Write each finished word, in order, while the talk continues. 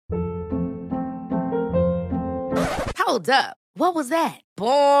Hold up. What was that?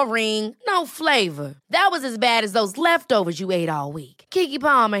 Boring. No flavor. That was as bad as those leftovers you ate all week. Keke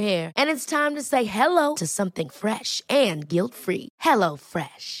Palmer here, and it's time to say hello to something fresh and guilt-free. Hello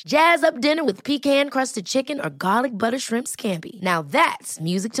Fresh. Jazz up dinner with pecan-crusted chicken or garlic butter shrimp scampi. Now that's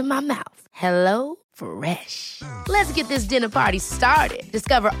music to my mouth. Hello Fresh. Let's get this dinner party started.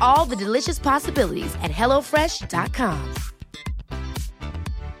 Discover all the delicious possibilities at hellofresh.com.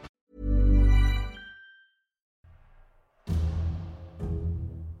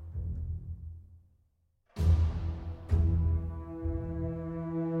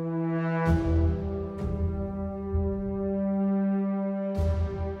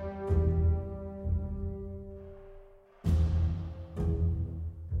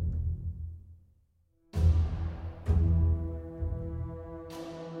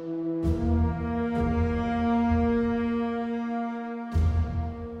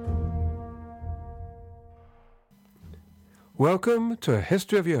 Welcome to A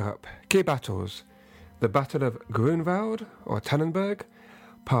History of Europe, Key Battles, the Battle of Grunwald, or Tannenberg,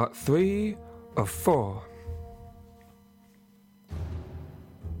 Part 3 of 4.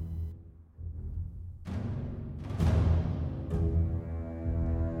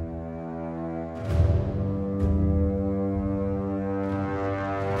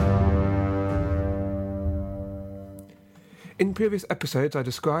 In previous episodes I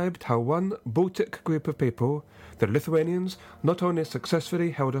described how one Baltic group of people, the Lithuanians, not only successfully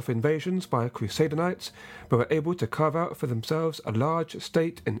held off invasions by Crusader knights, but were able to carve out for themselves a large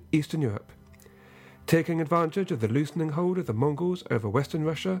state in Eastern Europe. Taking advantage of the loosening hold of the Mongols over Western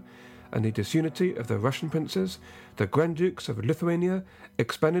Russia and the disunity of the Russian princes, the Grand Dukes of Lithuania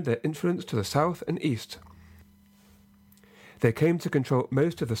expanded their influence to the south and east. They came to control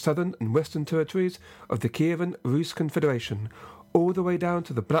most of the southern and western territories of the Kievan Rus Confederation, all the way down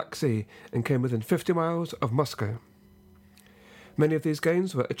to the Black Sea, and came within 50 miles of Moscow. Many of these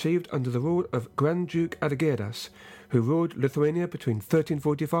gains were achieved under the rule of Grand Duke Adalgirdas, who ruled Lithuania between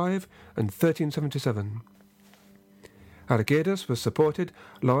 1345 and 1377. Adalgirdas was supported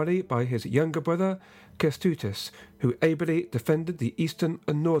loyally by his younger brother Kęstutis, who ably defended the eastern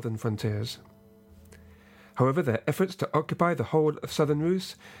and northern frontiers. However, their efforts to occupy the whole of southern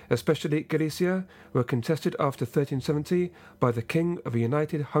Rus, especially Galicia, were contested after 1370 by the King of a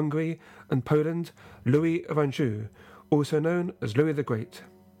united Hungary and Poland, Louis of Anjou, also known as Louis the Great.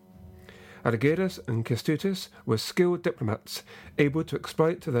 Adalgirdas and Kęstutis were skilled diplomats, able to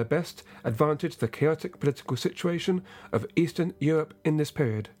exploit to their best advantage the chaotic political situation of Eastern Europe in this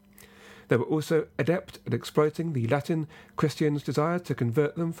period. They were also adept at exploiting the Latin Christians' desire to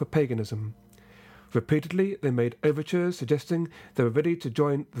convert them for paganism. Repeatedly, they made overtures suggesting they were ready to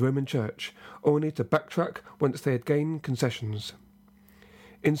join the Roman Church, only to backtrack once they had gained concessions.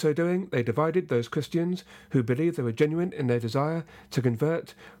 In so doing, they divided those Christians who believed they were genuine in their desire to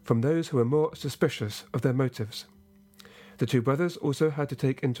convert from those who were more suspicious of their motives. The two brothers also had to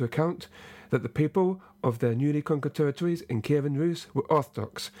take into account that the people of their newly conquered territories in Kievan Rus were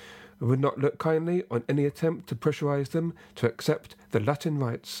Orthodox, and would not look kindly on any attempt to pressurize them to accept the Latin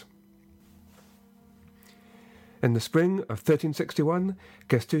rites. In the spring of 1361,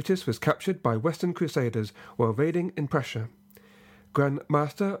 Kęstutis was captured by Western Crusaders while raiding in Prussia. Grand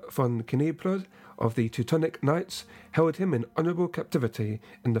Master von Kniblod of the Teutonic Knights held him in honourable captivity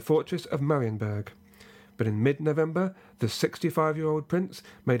in the fortress of Marienburg. But in mid-November, the 65-year-old prince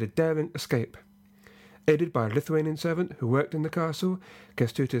made a daring escape. Aided by a Lithuanian servant who worked in the castle,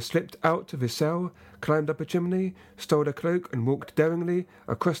 Kęstutis slipped out of his cell, climbed up a chimney, stole a cloak and walked daringly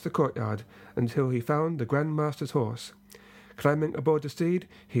across the courtyard until he found the Grand Master's horse. Climbing aboard the steed,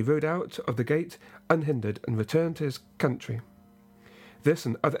 he rode out of the gate unhindered and returned to his country. This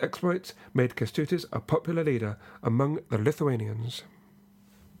and other exploits made Kęstutis a popular leader among the Lithuanians.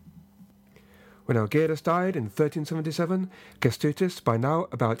 When Adalgirdas died in 1377, Kęstutis, by now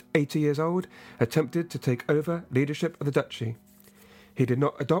about 80 years old, attempted to take over leadership of the duchy. He did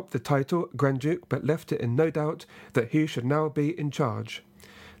not adopt the title Grand Duke, but left it in no doubt that he should now be in charge.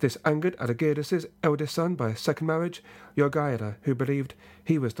 This angered Adalgirdas's eldest son by a second marriage, Jogaila, who believed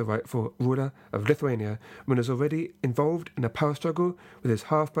he was the rightful ruler of Lithuania, when he was already involved in a power struggle with his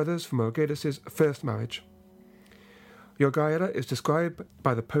half-brothers from Adalgirdas's first marriage. Jogaila is described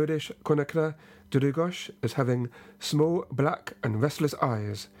by the Polish chronicler Długosz as having small, black and restless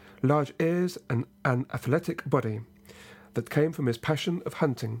eyes, large ears and an athletic body that came from his passion of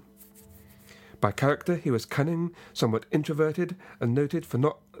hunting. By character he was cunning, somewhat introverted, and noted for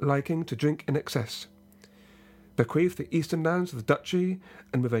not liking to drink in excess. Bequeathed the eastern lands of the duchy,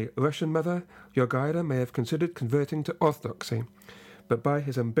 and with a Russian mother, Jogaila may have considered converting to Orthodoxy, but by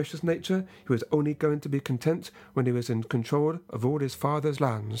his ambitious nature he was only going to be content when he was in control of all his father's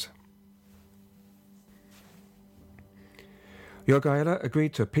lands. Jogaila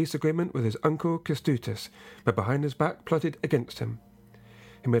agreed to a peace agreement with his uncle Kęstutis, but behind his back plotted against him.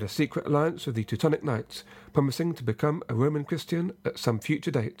 He made a secret alliance with the Teutonic Knights, promising to become a Roman Christian at some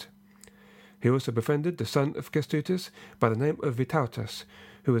future date. He also befriended the son of Kęstutis by the name of Vytautas,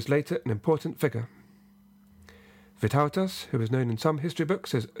 who was later an important figure. Vytautas, who is known in some history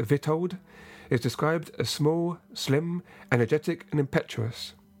books as Witold, is described as small, slim, energetic and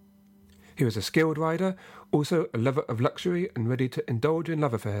impetuous. He was a skilled rider, also a lover of luxury and ready to indulge in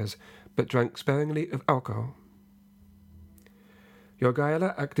love affairs, but drank sparingly of alcohol.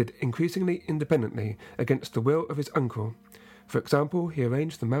 Jogaila acted increasingly independently against the will of his uncle. For example, he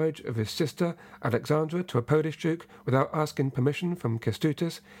arranged the marriage of his sister Alexandra to a Polish duke without asking permission from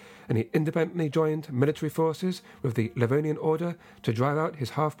Kęstutis, and he independently joined military forces with the Livonian Order to drive out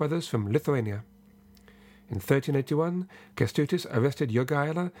his half-brothers from Lithuania. In 1381, Kęstutis arrested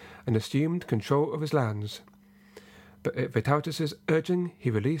Jogaila and assumed control of his lands. But at Vytautas' urging, he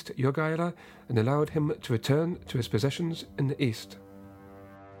released Jogaila and allowed him to return to his possessions in the east.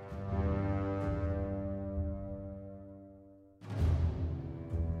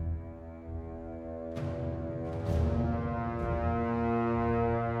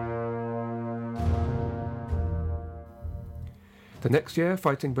 The next year,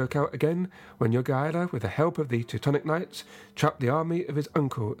 fighting broke out again when Jogaila, with the help of the Teutonic Knights, trapped the army of his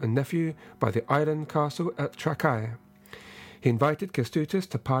uncle and nephew by the island castle at Trakai. He invited Kęstutis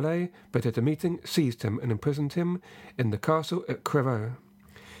to parley, but at a meeting seized him and imprisoned him in the castle at Crevaux.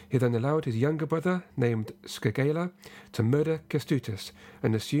 He then allowed his younger brother, named Skrygela, to murder Kęstutis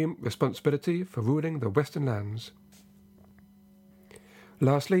and assume responsibility for ruling the western lands.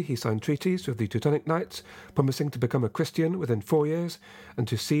 Lastly, he signed treaties with the Teutonic Knights, promising to become a Christian within 4 years and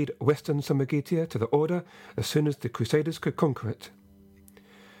to cede western Samogitia to the Order as soon as the Crusaders could conquer it.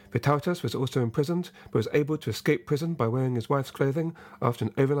 Vytautas was also imprisoned, but was able to escape prison by wearing his wife's clothing after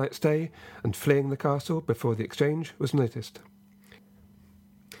an overnight stay and fleeing the castle before the exchange was noticed.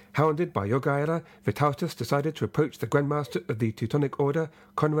 Hounded by Jogaila, Vytautas decided to approach the Grand Master of the Teutonic Order,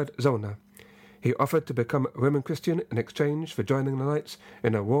 Konrad Zollner. He offered to become a Roman Christian in exchange for joining the Knights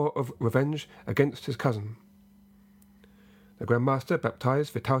in a war of revenge against his cousin. The Grand Master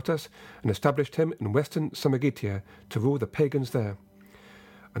baptized Vytautas and established him in western Samogitia to rule the pagans there.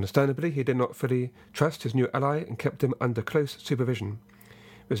 Understandably, he did not fully trust his new ally and kept him under close supervision.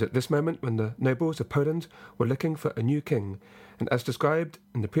 It was at this moment when the nobles of Poland were looking for a new king, and as described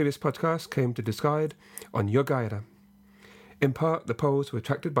in the previous podcast, came to decide on Jogaila. In part, the Poles were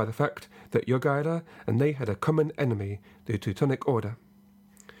attracted by the fact that Jogaila and they had a common enemy, the Teutonic Order.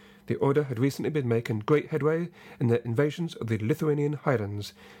 The Order had recently been making great headway in their invasions of the Lithuanian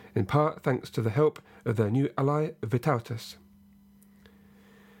highlands, in part thanks to the help of their new ally Vytautas.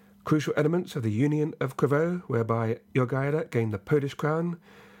 Crucial elements of the Union of Crevaux, whereby Jogaila gained the Polish crown,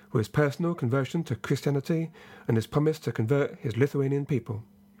 were his personal conversion to Christianity and his promise to convert his Lithuanian people.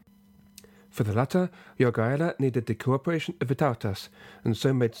 For the latter, Jogaila needed the cooperation of Vytautas, and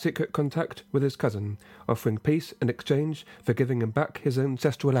so made secret contact with his cousin, offering peace in exchange for giving him back his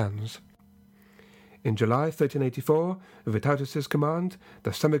ancestral lands. In July 1384, with Vytautas' command,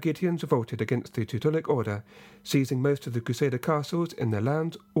 the Samogitians revolted against the Teutonic Order, seizing most of the Crusader castles in their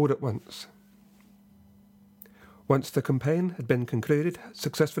lands all at once. Once the campaign had been concluded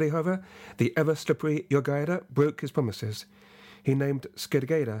successfully, however, the ever-slippery Jogaila broke his promises. He named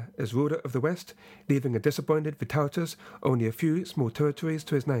Skrygela as ruler of the West, leaving a disappointed Vytautas only a few small territories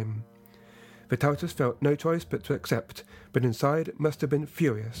to his name. Vytautas felt no choice but to accept, but inside must have been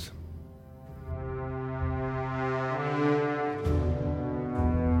furious.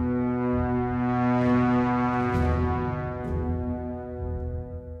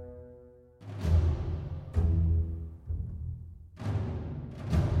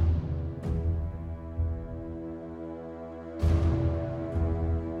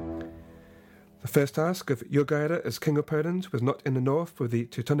 The first task of Jogaila as King of Poland was not in the north with the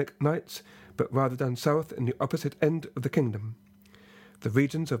Teutonic Knights, but rather down south in the opposite end of the kingdom. The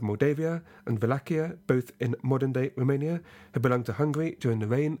regions of Moldavia and Wallachia, both in modern-day Romania, had belonged to Hungary during the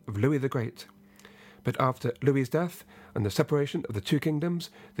reign of Louis the Great. But after Louis's death and the separation of the two kingdoms,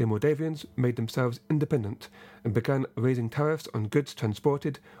 the Moldavians made themselves independent and began raising tariffs on goods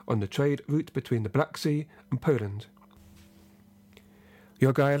transported on the trade route between the Black Sea and Poland.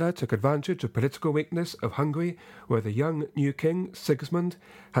 Jogaila took advantage of political weakness of Hungary, where the young new king, Sigismund,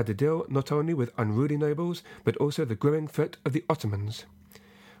 had to deal not only with unruly nobles, but also the growing threat of the Ottomans.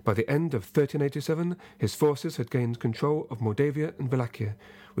 By the end of 1387, his forces had gained control of Moldavia and Wallachia,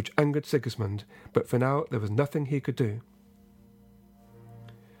 which angered Sigismund, but for now there was nothing he could do.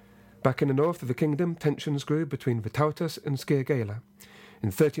 Back in the north of the kingdom, tensions grew between Vytautas and Skiergela. In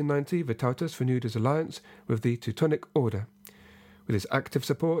 1390, Vytautas renewed his alliance with the Teutonic Order. With his active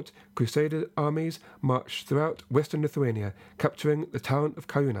support, Crusader armies marched throughout western Lithuania, capturing the town of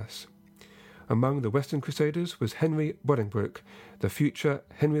Kaunas. Among the Western Crusaders was Henry Bolingbroke, the future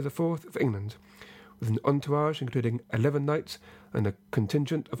Henry IV of England, with an entourage including 11 knights and a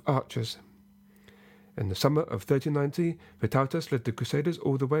contingent of archers. In the summer of 1390, Vytautas led the Crusaders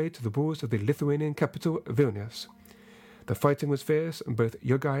all the way to the walls of the Lithuanian capital, Vilnius. The fighting was fierce, and both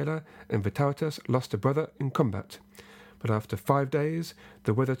Jogaila and Vytautas lost a brother in combat. But after 5 days,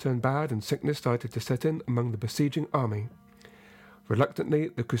 the weather turned bad and sickness started to set in among the besieging army. Reluctantly,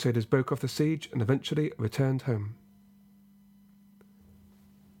 the Crusaders broke off the siege and eventually returned home.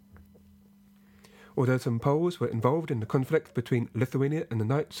 Although some Poles were involved in the conflict between Lithuania and the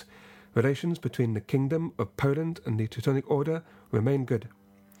Knights, relations between the Kingdom of Poland and the Teutonic Order remained good.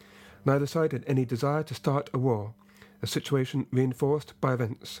 Neither side had any desire to start a war, a situation reinforced by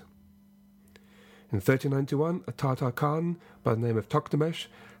events. In 1391, a Tatar Khan by the name of Toktamish,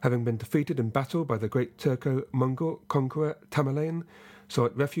 having been defeated in battle by the great Turco-Mongol conqueror Tamerlane,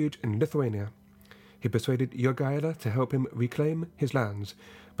 sought refuge in Lithuania. He persuaded Jogaila to help him reclaim his lands,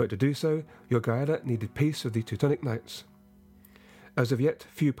 but to do so, Jogaila needed peace with the Teutonic Knights. As of yet,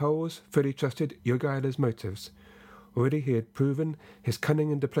 few Poles fully trusted Jogaila's motives. Already he had proven his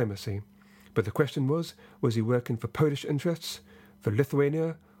cunning and diplomacy, but the question was he working for Polish interests, for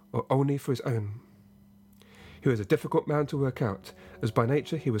Lithuania, or only for his own? He was a difficult man to work out, as by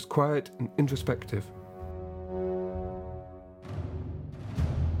nature he was quiet and introspective.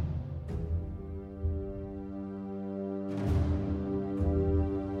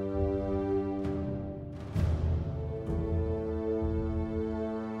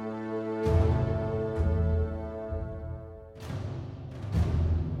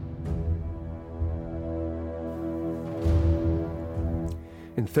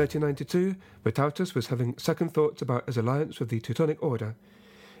 In 1392, Vytautas was having second thoughts about his alliance with the Teutonic Order.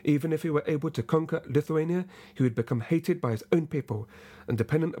 Even if he were able to conquer Lithuania, he would become hated by his own people and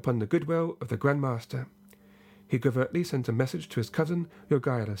dependent upon the goodwill of the Grand Master. He covertly sent a message to his cousin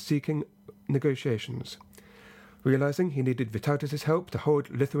Jogaila seeking negotiations. Realizing he needed Vytautas' help to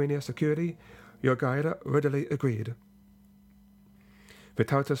hold Lithuania securely, Jogaila readily agreed.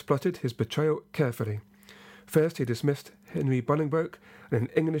 Vytautas plotted his betrayal carefully. First, he dismissed Henry Bolingbroke and an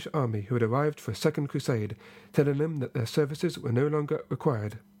English army who had arrived for a second crusade, telling them that their services were no longer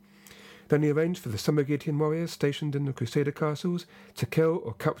required. Then he arranged for the Samogitian warriors stationed in the Crusader castles to kill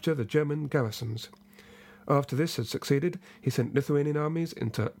or capture the German garrisons. After this had succeeded, he sent Lithuanian armies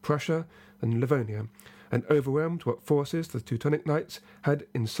into Prussia and Livonia, and overwhelmed what forces the Teutonic Knights had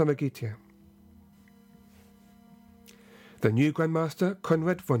in Samogitia. The new Grand Master,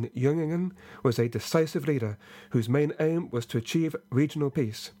 Konrad von Jungingen, was a decisive leader whose main aim was to achieve regional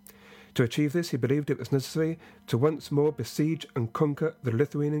peace. To achieve this, he believed it was necessary to once more besiege and conquer the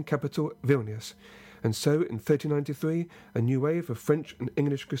Lithuanian capital, Vilnius, and so in 1393 a new wave of French and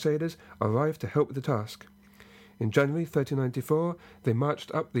English crusaders arrived to help with the task. In January 1394, they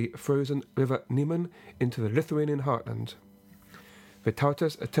marched up the frozen river Niemen into the Lithuanian heartland.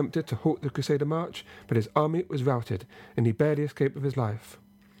 Vytautas attempted to halt the Crusader march, but his army was routed, and he barely escaped with his life.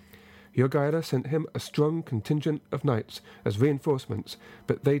 Jogaila sent him a strong contingent of knights as reinforcements,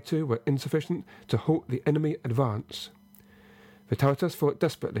 but they too were insufficient to halt the enemy advance. Vytautas fought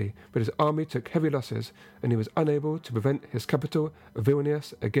desperately, but his army took heavy losses, and he was unable to prevent his capital,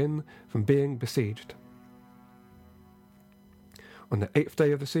 Vilnius, again from being besieged. On the 8th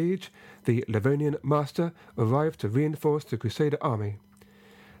day of the siege, the Livonian master arrived to reinforce the Crusader army.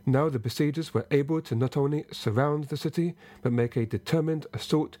 Now the besiegers were able to not only surround the city, but make a determined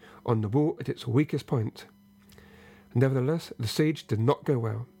assault on the wall at its weakest point. Nevertheless, the siege did not go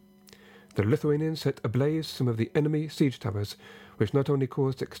well. The Lithuanians set ablaze some of the enemy siege towers, which not only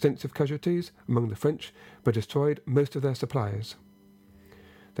caused extensive casualties among the French, but destroyed most of their supplies.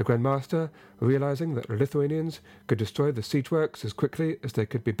 The Grand Master, realizing that the Lithuanians could destroy the siege works as quickly as they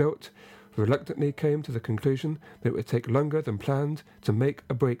could be built, reluctantly came to the conclusion that it would take longer than planned to make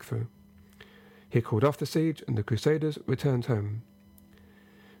a breakthrough. He called off the siege and the Crusaders returned home.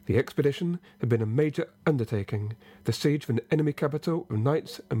 The expedition had been a major undertaking, the siege of an enemy capital of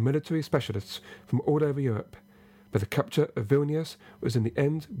knights and military specialists from all over Europe, but the capture of Vilnius was in the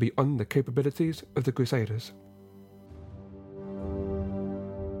end beyond the capabilities of the Crusaders.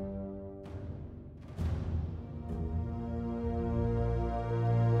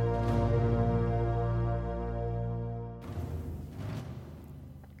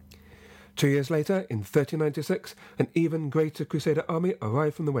 2 years later, in 1396, an even greater Crusader army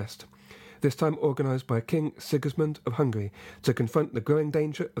arrived from the west, this time organised by King Sigismund of Hungary to confront the growing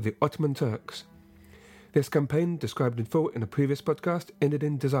danger of the Ottoman Turks. This campaign, described in full in a previous podcast, ended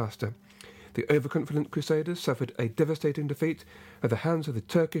in disaster. The overconfident Crusaders suffered a devastating defeat at the hands of the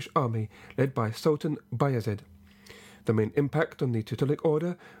Turkish army led by Sultan Bayezid. The main impact on the Teutonic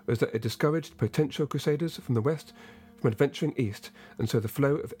Order was that it discouraged potential Crusaders from the west from adventuring east, and so the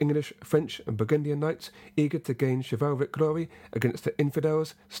flow of English, French and Burgundian knights eager to gain chivalric glory against the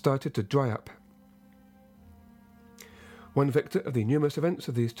infidels started to dry up. One victor of the numerous events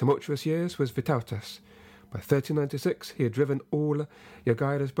of these tumultuous years was Vytautas. By 1396 he had driven all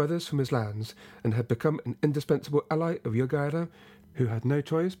Jogaila's brothers from his lands and had become an indispensable ally of Jogaila, who had no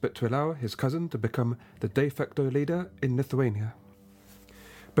choice but to allow his cousin to become the de facto leader in Lithuania.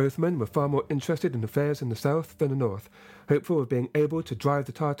 Both men were far more interested in affairs in the south than the north, hopeful of being able to drive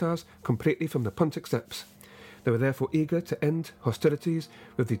the Tatars completely from the Pontic steppes. They were therefore eager to end hostilities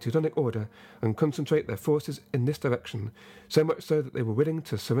with the Teutonic Order and concentrate their forces in this direction, so much so that they were willing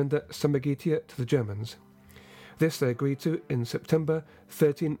to surrender Samogitiya to the Germans. This they agreed to in September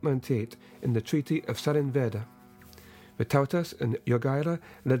 1398 in the Treaty of Salinverda. Vytautas and Jogaila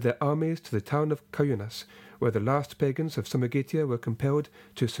led their armies to the town of Kaunas, where the last pagans of Samogitiya were compelled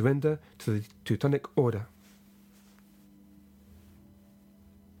to surrender to the Teutonic Order.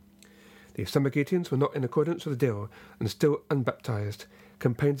 The Samogitians were not in accordance with the deal and still unbaptized.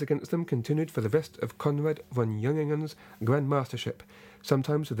 Campaigns against them continued for the rest of Conrad von Jungingen's Grand Mastership,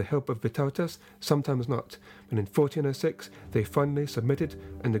 sometimes with the help of Vytautas, sometimes not, but in 1406 they finally submitted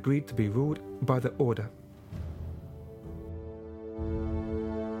and agreed to be ruled by the Order.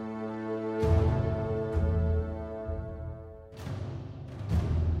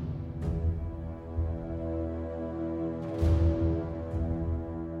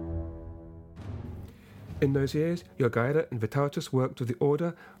 In those years, Jogaila and Vytautas worked with the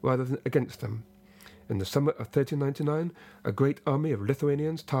Order rather than against them. In the summer of 1399, a great army of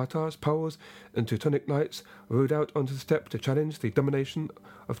Lithuanians, Tatars, Poles, and Teutonic knights rode out onto the steppe to challenge the domination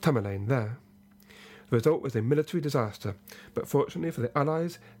of Tamerlane there. The result was a military disaster, but fortunately for the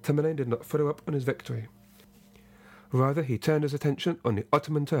Allies, Tamerlane did not follow up on his victory. Rather, he turned his attention on the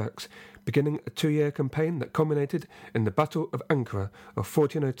Ottoman Turks, beginning a 2-year campaign that culminated in the Battle of Ankara of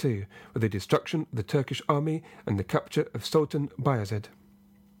 1402, with the destruction of the Turkish army and the capture of Sultan Bayezid.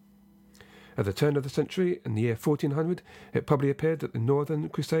 At the turn of the century, in the year 1400, it probably appeared that the Northern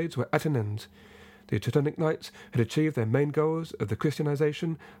Crusades were at an end. The Teutonic Knights had achieved their main goals of the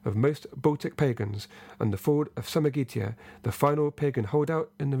Christianization of most Baltic pagans and the fall of Samogitiya, the final pagan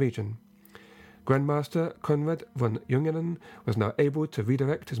holdout in the region. Grandmaster Conrad von Jungingen was now able to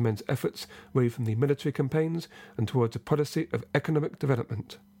redirect his men's efforts away from the military campaigns and towards a policy of economic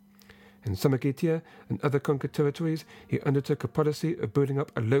development. In Samogitiya and other conquered territories, he undertook a policy of building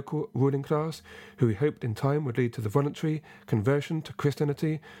up a local ruling class who he hoped in time would lead to the voluntary conversion to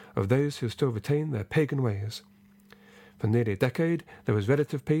Christianity of those who still retained their pagan ways. For nearly a decade, there was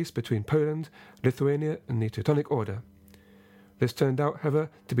relative peace between Poland, Lithuania, and the Teutonic Order. This turned out, however,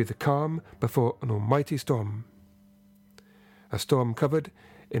 to be the calm before an almighty storm. A storm covered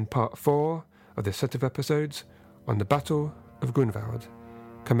in part 4 of this set of episodes on the Battle of Grunwald,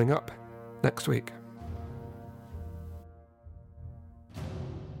 coming up next week.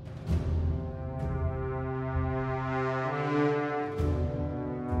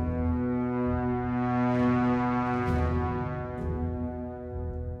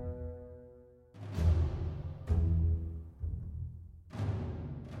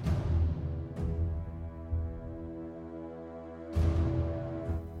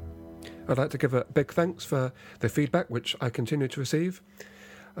 I'd like to give a big thanks for the feedback which I continue to receive.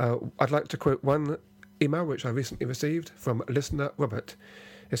 I'd like to quote one email which I recently received from listener Robert.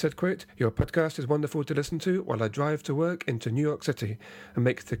 It said, quote, "Your podcast is wonderful to listen to while I drive to work into New York City and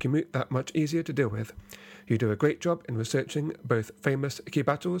makes the commute that much easier to deal with. You do a great job in researching both famous key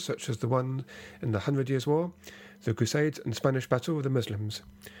battles such as the one in the 100 Years' War, the Crusades and Spanish Battle with the Muslims.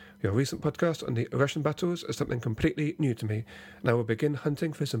 Your recent podcast on the Russian battles is something completely new to me, and I will begin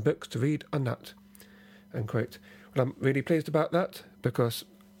hunting for some books to read on that." End quote. Well, I'm really pleased about that because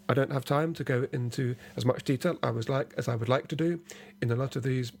I don't have time to go into as much detail as I would like to do in a lot of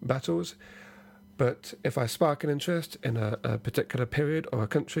these battles. But if I spark an interest in a particular period or a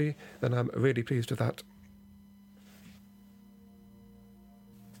country, then I'm really pleased with that.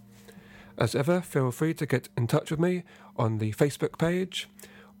 As ever, feel free to get in touch with me on the Facebook page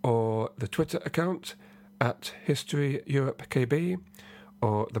or the Twitter account at History Europe KB,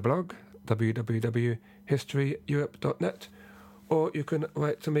 or the blog www.historyeurope.net, or you can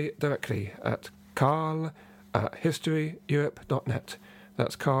write to me directly at carl@historyeurope.net.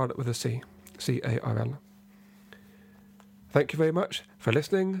 That's Carl with a C, C-A-R-L. Thank you very much for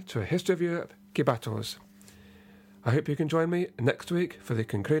listening to A History of Europe, Key Battles. I hope you can join me next week for the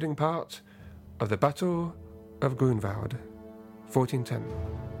concluding part of the Battle of Grunwald, 1410.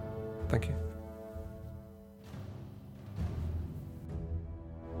 Thank you.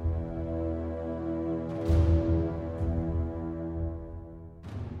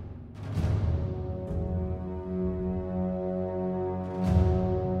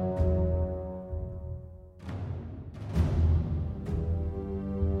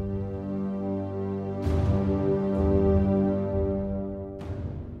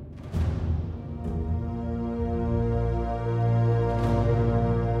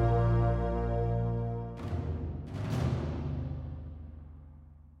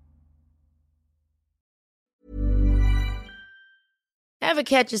 Ever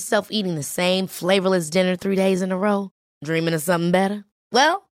catch yourself eating the same flavorless dinner 3 days in a row? Dreaming of something better?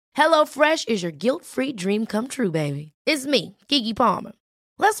 Well, HelloFresh is your guilt-free dream come true, baby. It's me, Keke Palmer.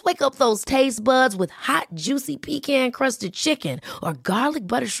 Let's wake up those taste buds with hot, juicy pecan-crusted chicken or garlic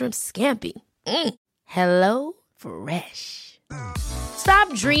butter shrimp scampi. Hello Fresh.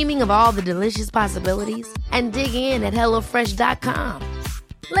 Stop dreaming of all the delicious possibilities and dig in at HelloFresh.com.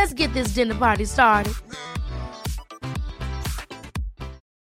 Let's get this dinner party started.